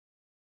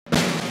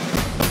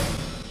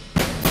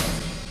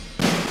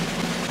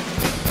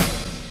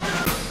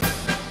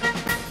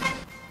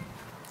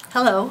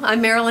Hello,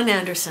 I'm Marilyn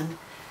Anderson,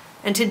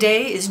 and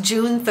today is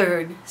June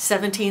 3rd,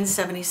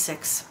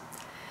 1776.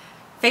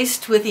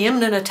 Faced with the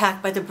imminent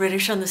attack by the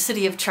British on the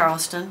city of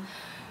Charleston,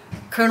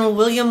 Colonel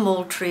William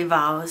Moultrie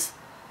vows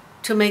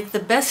to make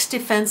the best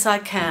defense I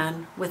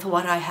can with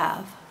what I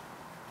have.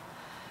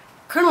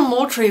 Colonel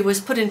Moultrie was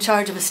put in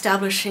charge of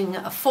establishing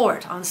a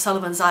fort on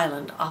Sullivan's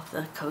Island off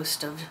the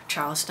coast of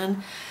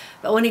Charleston,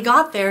 but when he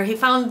got there, he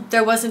found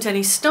there wasn't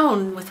any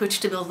stone with which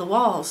to build the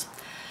walls.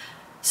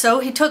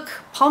 So he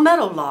took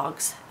palmetto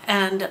logs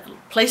and,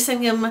 placing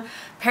them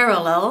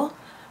parallel,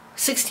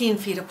 16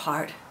 feet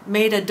apart,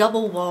 made a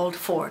double-walled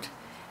fort.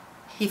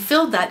 He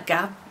filled that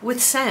gap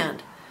with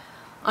sand.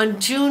 On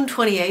June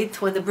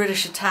 28th, when the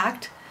British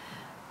attacked,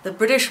 the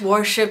British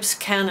warship's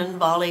cannon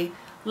volley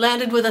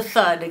landed with a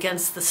thud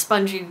against the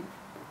spongy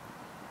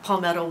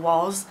palmetto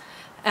walls,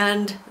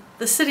 and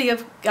the city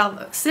of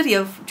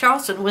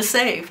Charleston was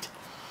saved.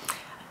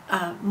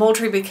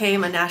 Moultrie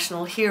became a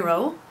national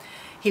hero.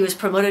 He was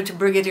promoted to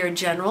brigadier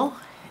general.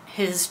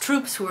 His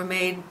troops were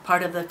made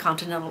part of the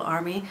Continental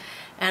Army,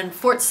 and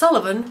Fort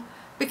Sullivan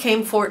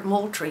became Fort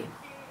Moultrie.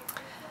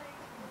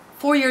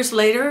 4 years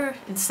later,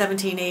 in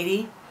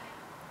 1780,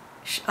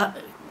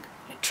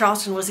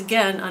 Charleston was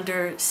again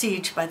under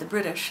siege by the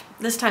British.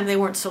 This time they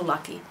weren't so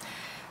lucky.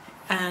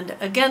 And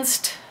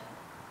against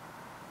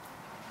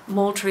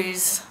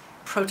Moultrie's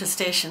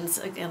protestations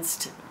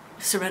against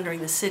surrendering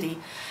the city,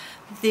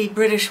 the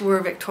British were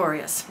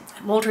victorious.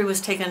 Moultrie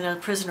was taken a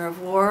prisoner of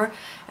war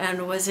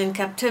and was in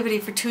captivity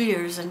for 2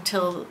 years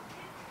until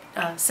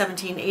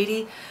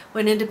 1780,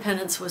 when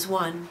independence was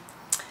won.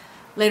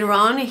 Later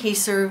on, he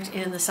served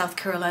in the South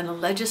Carolina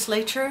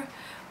legislature,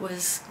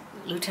 was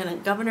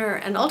lieutenant governor,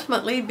 and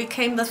ultimately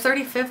became the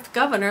 35th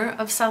governor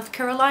of South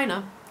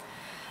Carolina.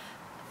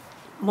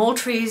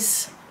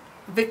 Moultrie's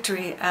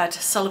victory at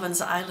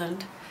Sullivan's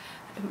Island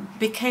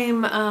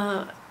became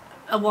a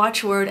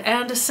watchword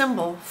and a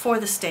symbol for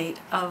the state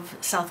of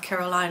South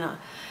Carolina.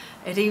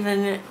 It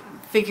even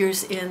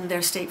figures in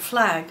their state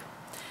flag.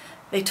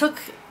 They took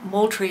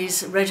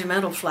Moultrie's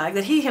regimental flag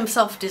that he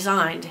himself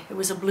designed. It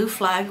was a blue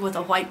flag with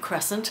a white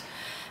crescent,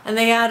 and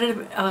they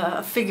added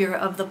a figure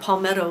of the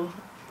palmetto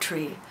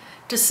tree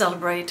to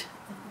celebrate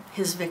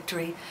his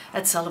victory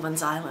at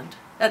Sullivan's Island,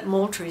 at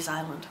Moultrie's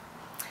Island.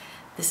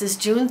 This is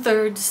June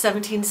 3rd,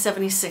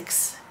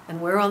 1776,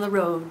 and we're on the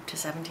road to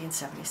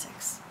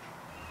 1776.